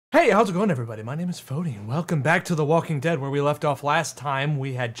Hey, how's it going, everybody? My name is Fody, and welcome back to The Walking Dead, where we left off last time.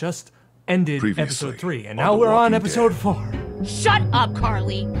 We had just ended episode 3, and now we're on episode 4. Shut up,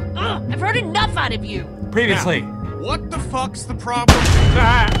 Carly! Ugh, I've heard enough out of you! Previously. Now, what the fuck's the problem?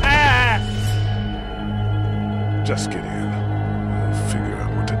 Just get in. I'll figure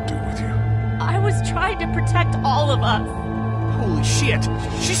out what to do with you. I was trying to protect all of us. Holy shit!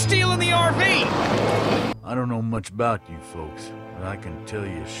 She's stealing the RV! I don't know much about you folks, but I can tell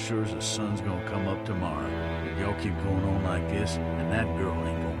you as sure as the sun's gonna come up tomorrow. If y'all keep going on like this, then that girl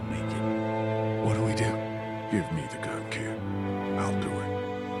ain't gonna make it. What do we do? Give me the gun, kid. I'll do it.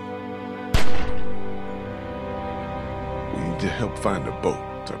 We need to help find a boat.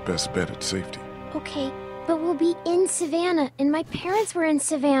 It's our best bet at safety. Okay, but we'll be in Savannah, and my parents were in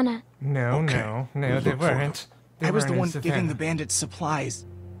Savannah. No, they weren't. I was the one giving the bandits supplies.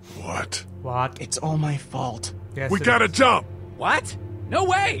 What? What? It's all my fault. Yes, We gotta jump! What? No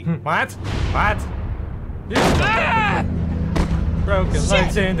way! What? What? Broken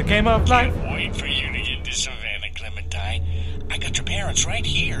legs in the game of life. Can't wait for you to get to Savannah, Clementine. I got your parents right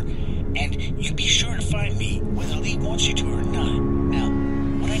here, and you be sure to find me whether Lee wants you to or not. Now,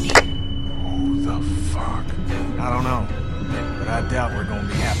 what I need... Who the fuck? I don't know, but I doubt we're gonna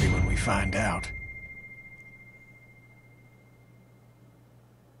be happy when we find out.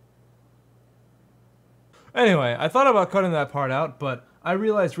 Anyway, I thought about cutting that part out, but I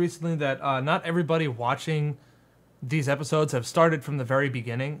realized recently that not everybody watching these episodes have started from the very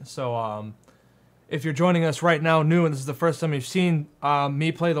beginning. So if you're joining us right now new and this is the first time you've seen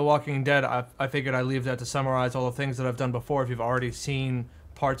me play The Walking Dead, I figured I'd leave that to summarize all the things that I've done before. If you've already seen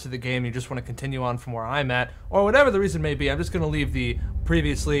parts of the game, you just want to continue on from where I'm at, or whatever the reason may be, I'm just going to leave the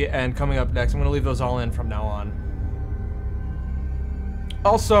previously and coming up next. I'm going to leave those all in from now on.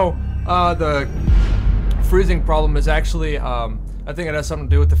 Also, the freezing problem is actually, I think it has something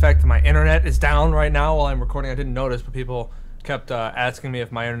to do with the fact that my internet is down right now while I'm recording. I didn't notice, but people kept asking me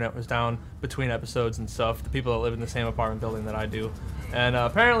if my internet was down between episodes and stuff, the people that live in the same apartment building that I do. And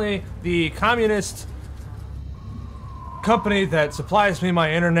apparently the communist company that supplies me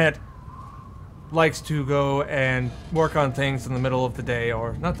my internet likes to go and work on things in the middle of the day,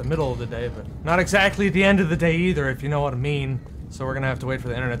 or not the middle of the day, but not exactly the end of the day either, if you know what I mean. So we're gonna have to wait for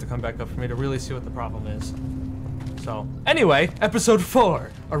the internet to come back up for me to really see what the problem is. So, anyway, episode 4,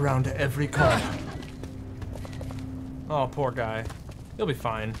 around every corner. Oh, poor guy. He'll be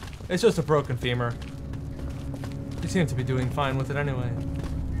fine. It's just a broken femur. He seems to be doing fine with it anyway.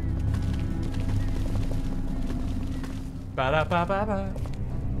 Ba-da-ba-ba-ba.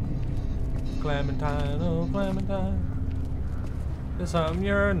 Clementine, oh Clementine. There's something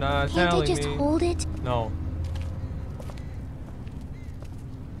you're not telling me. Can't I just hold it? No.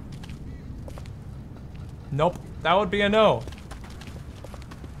 Nope, that would be a no.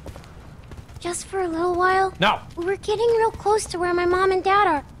 Just for a little while? No. We're getting real close to where my mom and dad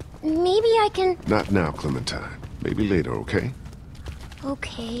are. Maybe I can... Not now, Clementine. Maybe later, okay?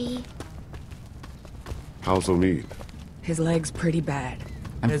 Okay. How's O'Neill? His leg's pretty bad.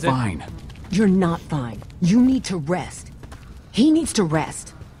 I'm fine. You're not fine. You need to rest. He needs to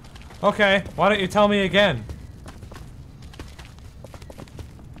rest. Okay, why don't you tell me again?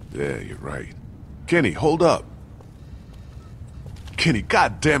 Yeah, you're right. Kenny, hold up. Kenny,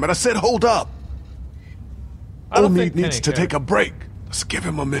 goddammit, I said hold up! O'Neill needs to take a break. Let's give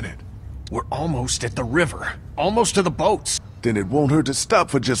him a minute. We're almost at the river. Almost to the boats. Then it won't hurt to stop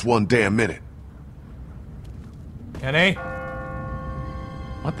for just one damn minute. Kenny?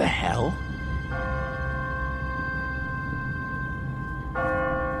 What the hell?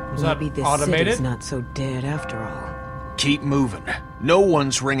 Was that Maybe this automated? city's not so dead after all. Keep moving. No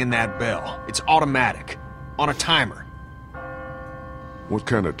one's ringing that bell. It's automatic. On a timer. What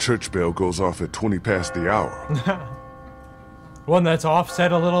kind of church bell goes off at 20 past the hour? One that's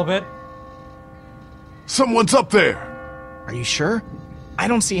offset a little bit? Someone's up there! Are you sure? I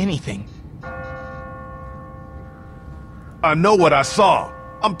don't see anything. I know what I saw.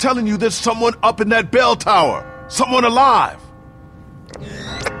 I'm telling you, there's someone up in that bell tower. Someone alive. If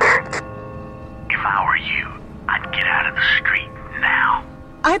I were you, I'd get out of the street now.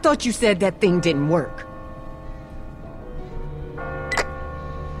 I thought you said that thing didn't work.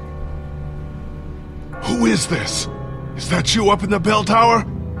 Who is this? Is that you up in the bell tower?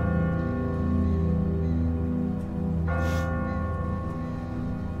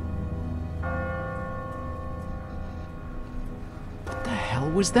 What the hell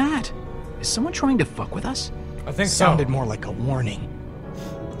was that? Is someone trying to fuck with us? I think Sounded so. more like a warning.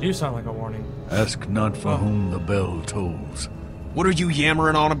 You sound like a warning. Ask not for whom the bell tolls. What are you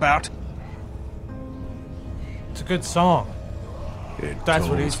yammering on about? It's a good song. That's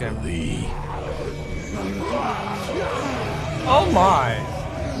what he's getting. Lee. Oh my!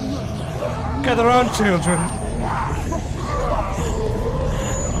 Gather on, children.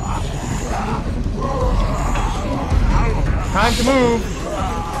 Time to move.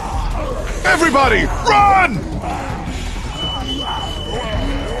 Everybody, run!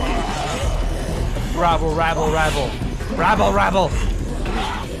 Rabble, rabble, rabble. Rabble, rabble.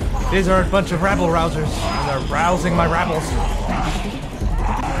 These are a bunch of rabble rousers, and they're rousing my rabbles.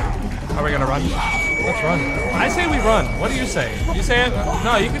 Are we gonna run? Let's run. I say we run. What do you say? You say it?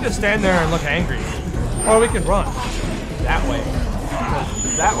 No, you can just stand there and look angry. Or we can run. That way.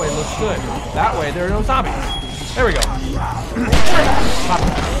 That way looks good. That way there are no zombies. There we go.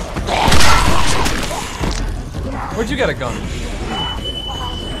 Where'd you get a gun?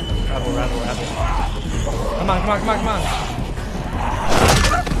 Rabble, rabble, rabble. Come on, come on, come on, come on.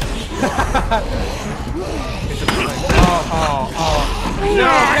 Oh. No,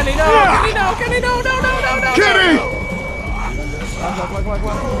 Kenny, no! Kenny, no! Kenny, no! No! Kenny! What?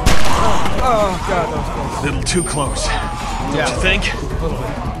 Oh, God, that was close. A little too close. Don't you think? A little bit.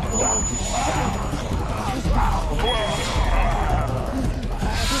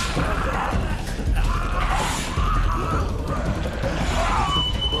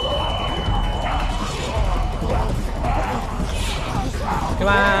 Come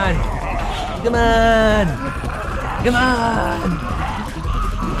on! Come on! Come on!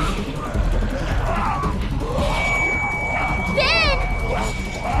 Ben!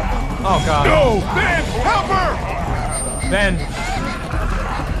 Oh God! No! Ben! Help her!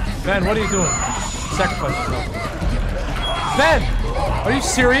 Ben, what are you doing? Sacrifice yourself. Ben! Are you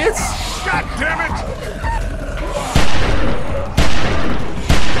serious? God damn it!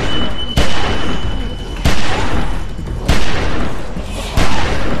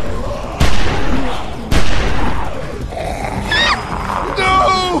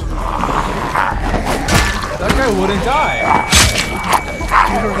 That guy wouldn't die.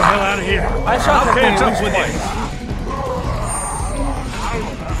 Get her the hell out of here. I shot that thing Hands up with with you.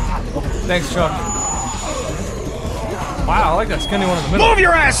 Thanks, Chuck. Wow, I like that skinny one in the middle. Move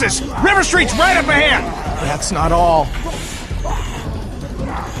your asses! River Street's right up ahead! That's not all.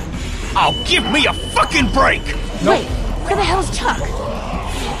 Oh, give me a fucking break! Wait, where the hell's Chuck?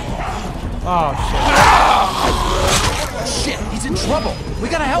 Oh, Shit, he's in trouble. We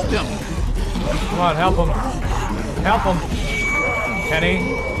gotta help him. shit. Come on, help him. Help him. Kenny,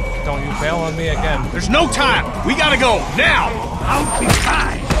 don't you bail on me again. There's no time! We gotta go, now! I'll be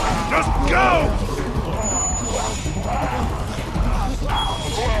fine. Just go!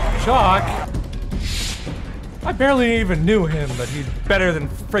 Chuck? I barely even knew him, but he's better than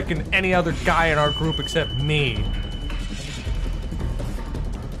frickin' any other guy in our group except me.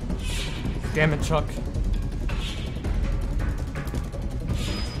 Damn it, Chuck.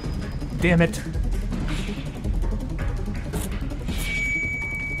 Damn it.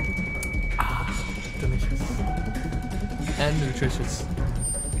 Ah, delicious. And nutritious.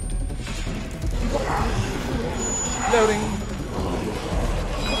 Loading.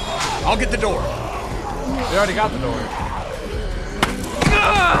 I'll get the door. We already got the door.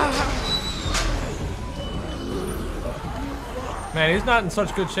 Man, he's not in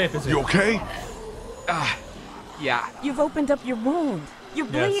such good shape, is he? You okay? Yeah. You've opened up your wound. You're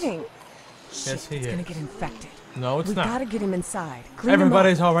bleeding. Yes, he It's gonna is. get infected. No, it's We not. gotta get him inside. Clean him up.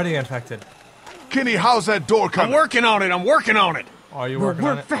 Everybody's already infected. Kenny, how's that door I'm coming? working on it, I'm working on it! Are you Well, working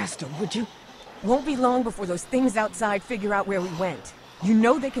on work it? faster, would you? Won't be long before those things outside figure out where we went. You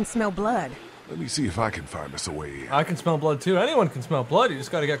know they can smell blood. Let me see if I can find us a way in. I can smell blood too. Anyone can smell blood. You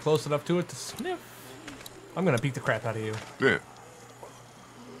just gotta get close enough to it to sniff. I'm gonna beat the crap out of you. Yeah.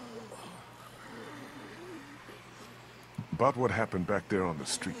 About what happened back there on the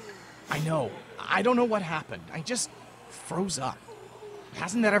street. I know. I don't know what happened. I just froze up.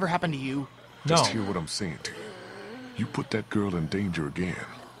 Hasn't that ever happened to you? Just No. hear what I'm saying to you. You put that girl in danger again.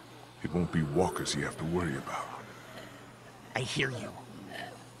 It won't be walkers you have to worry about. I hear you.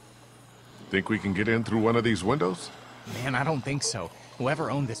 Think we can get in through one of these windows? Man, I don't think so. Whoever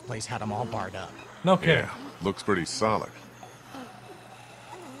owned this place had them all barred up. No kidding. Looks pretty solid.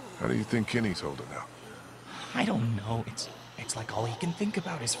 How do you think Kenny's holding out? I don't know. It's like all he can think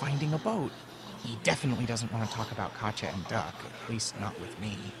about is finding a boat. He definitely doesn't want to talk about Katya and Duck, at least not with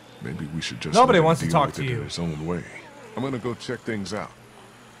me. Maybe we should just Nobody let him wants to deal talk with to it you. in his own way. I'm gonna go check things out.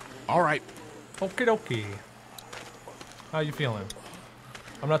 All right. Okie dokie. How you feeling?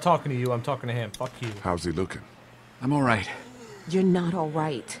 I'm not talking to you. I'm talking to him. Fuck you. How's he looking? I'm all right. You're not all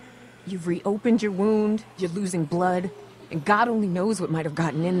right. You've reopened your wound, you're losing blood, and God only knows what might have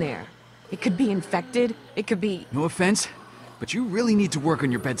gotten in there. It could be infected, it could be... No offense, but you really need to work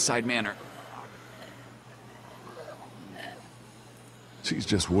on your bedside manner. She's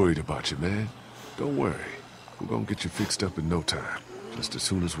just worried about you, man. Don't worry. We're gonna get you fixed up in no time. Just as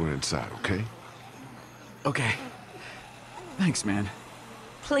soon as we're inside, okay? Okay. Thanks, man.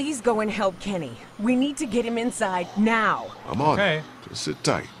 Please go and help Kenny. We need to get him inside now. I'm on Okay. it. Just sit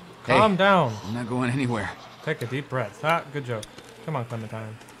tight. Calm down. I'm not going anywhere. Take a deep breath. Ah, good joke. Come on,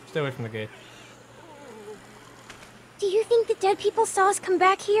 Clementine. Stay away from the gate. Do you think the dead people saw us come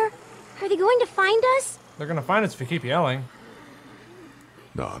back here? Are they going to find us? They're gonna find us if we keep yelling.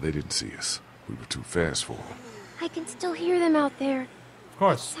 No, they didn't see us. We were too fast for them. I can still hear them out there. Of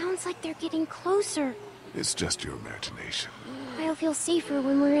course. Sounds like they're getting closer. It's just your imagination. I'll feel safer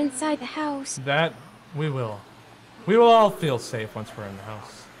when we're inside the house. That we will. We will all feel safe once we're in the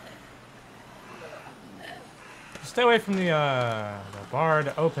house. Stay away from the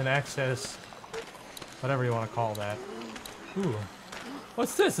barred open access, whatever you want to call that. Ooh.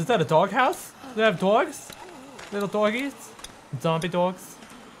 What's this? Is that a dog house? Do they have dogs? Little doggies? Zombie dogs?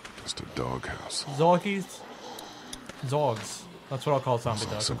 Just a doghouse. Zoggies? Zogs. That's what I'll call zombie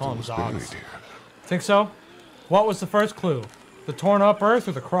dogs. I'll call them Something was zogs. buried here. Think so? What was the first clue? The torn up earth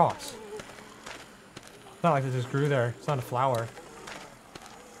or the cross? It's not like it just grew there. It's not a flower.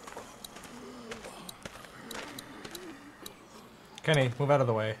 Kenny, move out of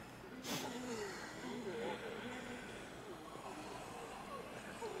the way.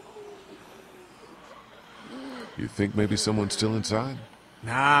 You think maybe someone's still inside?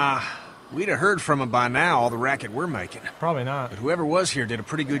 Nah, we'd have heard from him by now, all the racket we're making. Probably not. But whoever was here did a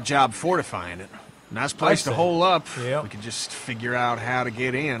pretty good job fortifying it. Nice place to hole up. Yep. We could just figure out how to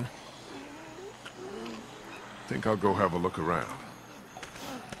get in. Think I'll go have a look around.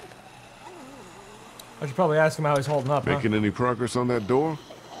 I should probably ask him how he's holding up, huh? Making any progress on that door?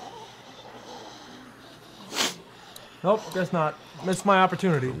 Nope, guess not. Missed my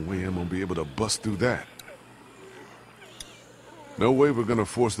opportunity. No way I'm gonna be able to bust through that. No way we're gonna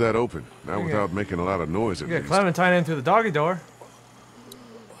force that open. Not Yeah. without making a lot of noise at Get least. Clementine in through the doggy door.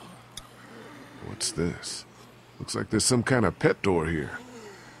 What's this? Looks like there's some kind of pet door here.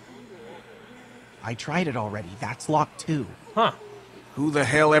 I tried it already. That's locked too. Huh. Who the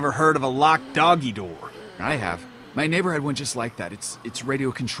hell ever heard of a locked doggy door? I have. My neighbor had one just like that. It's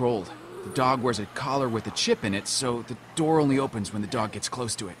radio controlled. The dog wears a collar with a chip in it, so the door only opens when the dog gets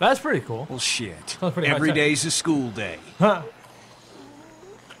close to it. That's pretty cool. Well, shit. Sounds pretty Every high-tech. day's a school day. Huh.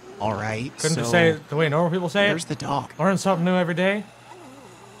 All right. Couldn't so you say it the way normal people say where's it? the dog? Learn something new every day?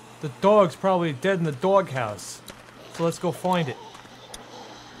 The dog's probably dead in the doghouse. So let's go find it.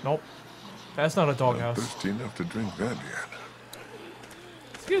 Nope. That's not a I'm doghouse. thirsty enough to drink that yet.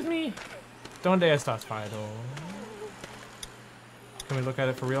 Excuse me. Donde estás, Fido? Can we look at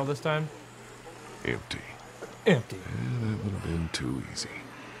it for real this time? Empty. Empty. That would have been too easy.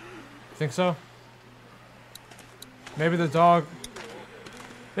 Think so? Maybe the dog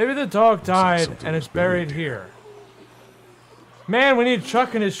died something and was it's buried buried here. Man, we need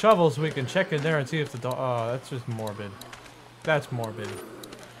Chuck and his shovel so we can check in there and see if the dog. Oh, that's just morbid. That's morbid.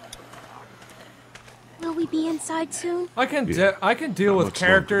 Will we be inside soon? I can Yeah. I can deal Not with much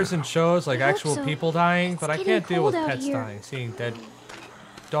characters longer in shows like I hope actual so. people dying, It's but I getting can't deal with cold out pets here. dying. Seeing dead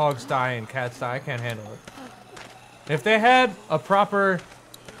dogs die and cats die, I can't handle it. If they had a proper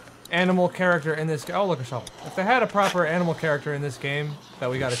animal character in this game, oh look, a shovel. If they had a proper animal character in this game that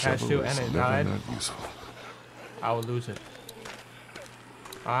we got attached to Shovel and is it never died, not useful. I would lose it.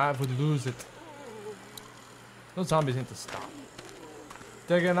 I would lose it. Those zombies need to stop.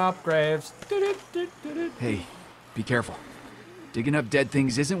 Digging up graves. Hey, be careful. Digging up dead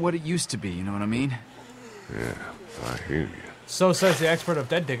things isn't what it used to be, you know what I mean? Yeah, I hear you. So says the expert of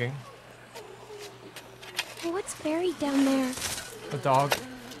dead digging. What's buried down there? The dog.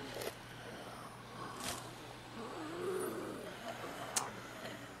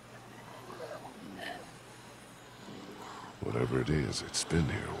 Whatever it is, it's been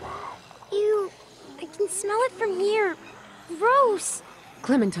here a while. Ew, I can smell it from here. Gross.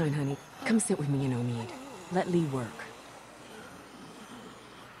 Clementine, honey, come sit with me in Omid. Let Lee work.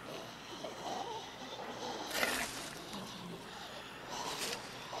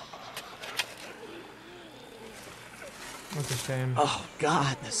 That's a shame. Oh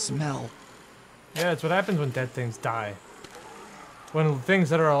God, the smell. Yeah, it's what happens when dead things die. When things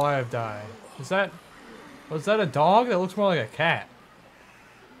that are alive die. Was that a dog? That looks more like a cat.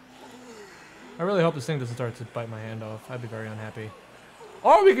 I really hope this thing doesn't start to bite my hand off. I'd be very unhappy.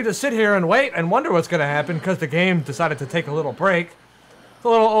 Or we could just sit here and wait and wonder what's gonna happen because the game decided to take a little break. It's a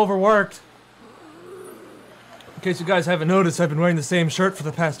little overworked. In case you guys haven't noticed, I've been wearing the same shirt for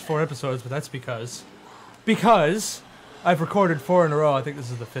the past 4 episodes, but that's because I've recorded 4 in a row. I think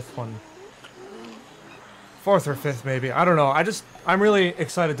this is the 5th one. 4th or 5th, maybe. I don't know. I'm really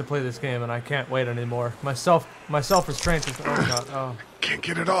excited to play this game, and I can't wait anymore. My self-restraint is... Oh, God. Oh. Can't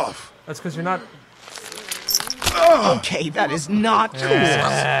get it off. That's because you're not... Okay, that is not cool.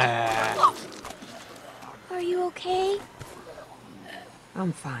 Are you okay?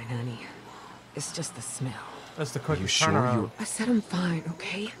 I'm fine, honey. It's just the smell. That's the quick sure turnaround. I said I'm fine,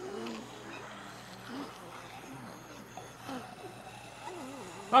 okay?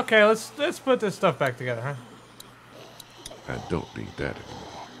 Okay, let's put this stuff back together, huh? I don't need that anymore.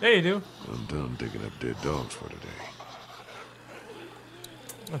 Yeah, you do. I'm done digging up dead dogs for today.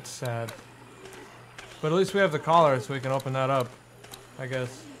 That's sad. But at least we have the collar, so we can open that up, I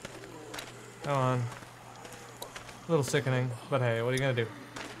guess. Come on. A little sickening, but hey, what are you gonna do?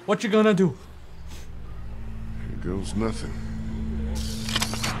 What you gonna do? Here goes nothing.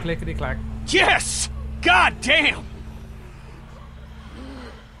 Clickety clack. Yes! God damn!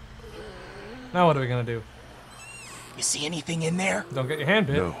 Now what are we gonna do? You see anything in there? Don't get your hand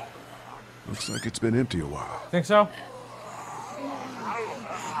bit. No. Looks like it's been empty a while. Think so?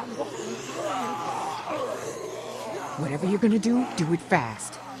 Whatever you're gonna do it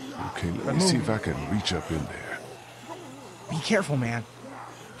fast. Okay, let me see if I can reach up in there. Be careful, man.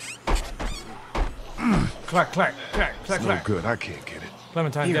 Clack, clack, clack, clack, It's no clack. good. I can't get it.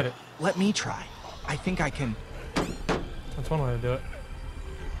 Clementine, Here, get it. let me try. I think I can... That's one way to do it.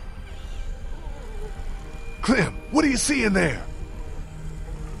 Clem, what do you see in there?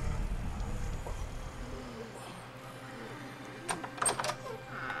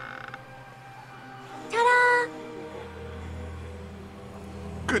 Ta-da!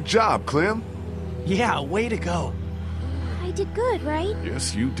 Good job, Clem. Yeah, way to go. I did good, right?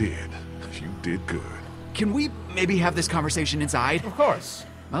 Yes, you did. You did good. Can we maybe have this conversation inside? Of course.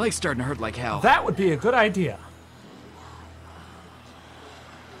 My leg's starting to hurt like hell. That would be a good idea.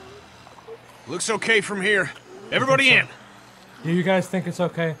 Looks okay from here. Everybody in. Do you guys think it's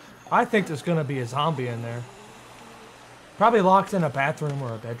okay? I think there's gonna be a zombie in there. Probably locked in a bathroom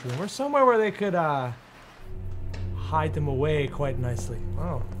or a bedroom or somewhere where they could hide them away quite nicely.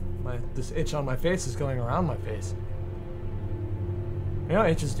 Oh, this itch on my face is going around my face. You know,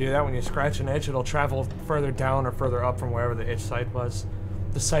 itches do that. When you scratch an itch, it'll travel further down or further up from wherever the itch site was.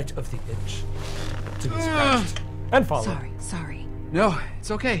 The site of the itch to be scratched and followed. Sorry. No,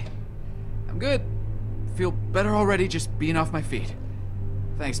 it's okay. I'm good. Feel better already just being off my feet.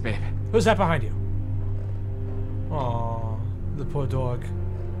 Thanks, babe. Who's that behind you? Aww, the poor dog.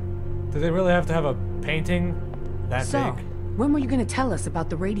 Do they really have to have a painting that So, big? when were you gonna tell us about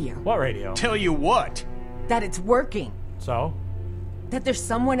the radio? What radio? Tell you what. That it's working. So? That there's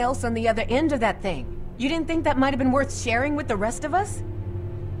someone else on the other end of that thing. You didn't think that might have been worth sharing with the rest of us?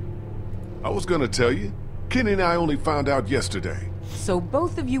 I was gonna tell you. Kenny and I only found out yesterday. So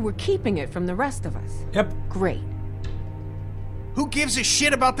both of you were keeping it from the rest of us? Yep. Great. Who gives a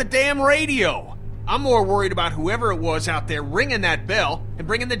shit about the damn radio? I'm more worried about whoever it was out there ringing that bell and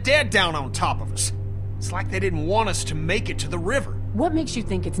bringing the dead down on top of us. It's like they didn't want us to make it to the river. What makes you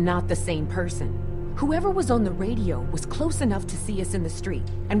think it's not the same person? Whoever was on the radio was close enough to see us in the street,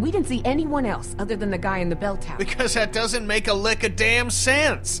 and we didn't see anyone else other than the guy in the bell tower. Because that doesn't make a lick of damn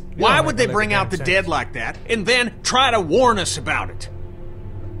sense. Why would they bring out the dead like that and then try to warn us about it?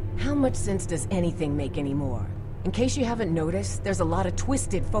 How much sense does anything make anymore? In case you haven't noticed, there's a lot of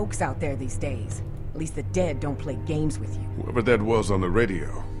twisted folks out there these days. At least the dead don't play games with you. Whoever that was on the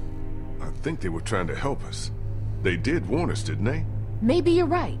radio, I think they were trying to help us. They did warn us, didn't they? Maybe you're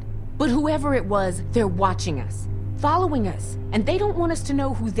right. But whoever it was, they're watching us, following us, and they don't want us to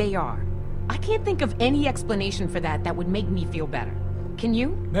know who they are. I can't think of any explanation for that would make me feel better. Can you?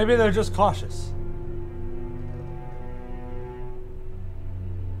 Maybe they're just cautious.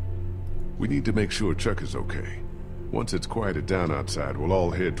 We need to make sure Chuck is okay. Once it's quieted down outside, we'll all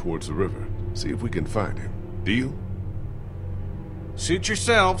head towards the river. See if we can find him. Deal? Suit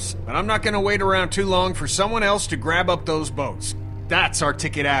yourselves, but I'm not gonna wait around too long for someone else to grab up those boats. That's our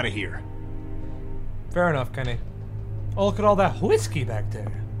ticket out of here. Fair enough, Kenny. Oh, look at all that whiskey back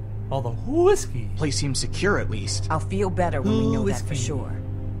there. All the whiskey. Place seems secure, at least. I'll feel better when we know that for Whiskey. sure.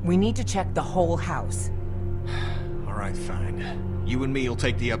 We need to check the whole house. All right, fine. You and me will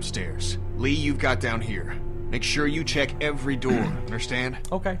take the upstairs. Lee, you've got down here. Make sure you check every door, understand?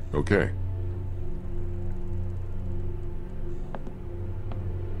 Okay. Okay.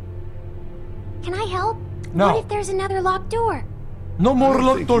 Can I help? No. What if there's another locked door? No I more don't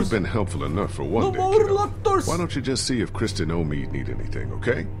locked think doors. you've been helpful enough for one No day, more kiddo. locked doors. Why don't you just see if Kristen or me need anything,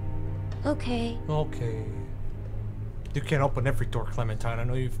 okay? Okay. Okay. You can't open every door, Clementine. I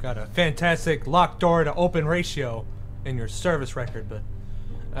know you've got a fantastic locked door to open ratio. in your service record, but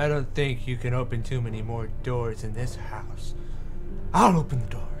I don't think you can open too many more doors in this house. I'll open the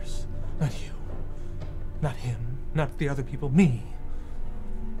doors. Not you. Not him. Not the other people. Me.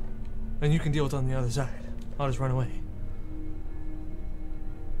 And you can deal with it on the other side. I'll just run away.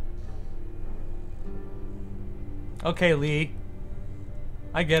 Okay, Lee.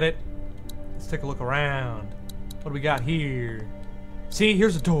 I get it. Let's take a look around. What do we got here? See,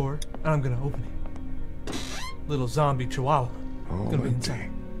 here's a door, and I'm gonna open it. Little zombie chihuahua. Gonna be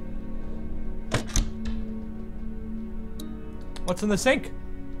inside. What's in the sink?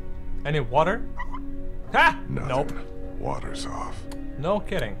 Any water? Ha! Nothing. Nope. Water's off. No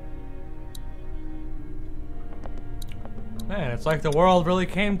kidding. Man, it's like the world really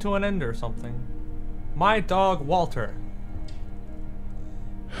came to an end or something. My dog, Walter.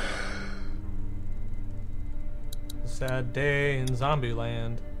 A sad day in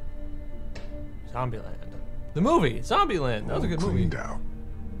Zombieland. Zombieland. The movie, Zombieland. That was a good movie. Cleaned out.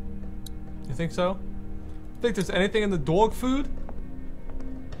 You think so? Think there's anything in the dog food?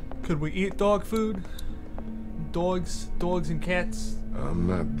 Could we eat dog food? Dogs and cats? I'm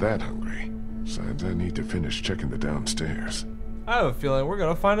not that hungry. Besides, I need to finish checking the downstairs. I have a feeling we're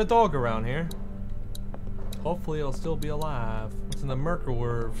gonna find a dog around here. Hopefully it'll still be alive. What's in the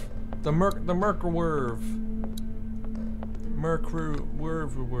Merkerwerv? The Merkerwerv.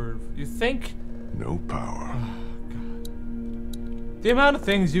 Merkerwerv. You think? No power. Oh, God. The amount of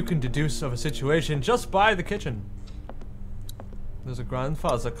things you can deduce of a situation just by the kitchen. There's a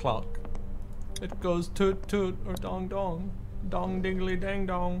grandfather clock. It goes toot toot or dong dong. Dong dingly dang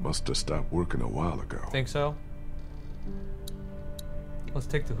dong. Must have stopped working a while ago. Think so? Let's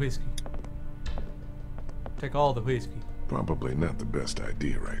take the whiskey. Take all the whiskey. Probably not the best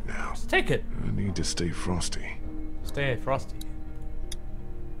idea right now. Let's take it. I need to stay frosty. Stay frosty.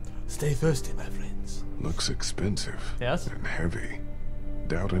 Stay thirsty, my friends. Looks expensive. Yes? And heavy.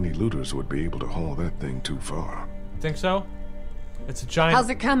 Doubt any looters would be able to haul that thing too far. Think so? It's a giant How's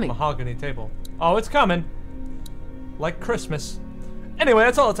it coming? mahogany table. Oh, it's coming. Like Christmas. Anyway,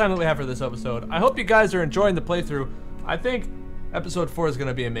 that's all the time that we have for this episode. I hope you guys are enjoying the playthrough. I think episode 4 is going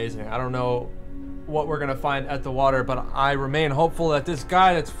to be amazing. I don't know what we're going to find at the water, but I remain hopeful that this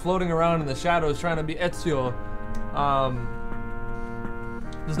guy that's floating around in the shadows trying to be Ezio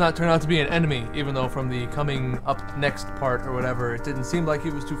does not turn out to be an enemy, even though from the coming up next part or whatever, it didn't seem like he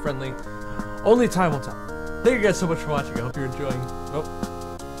was too friendly. Only time will tell. Thank you guys so much for watching. I hope you're enjoying. Oh,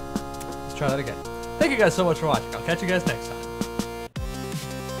 let's try that again. Thank you guys so much for watching. I'll catch you guys next time.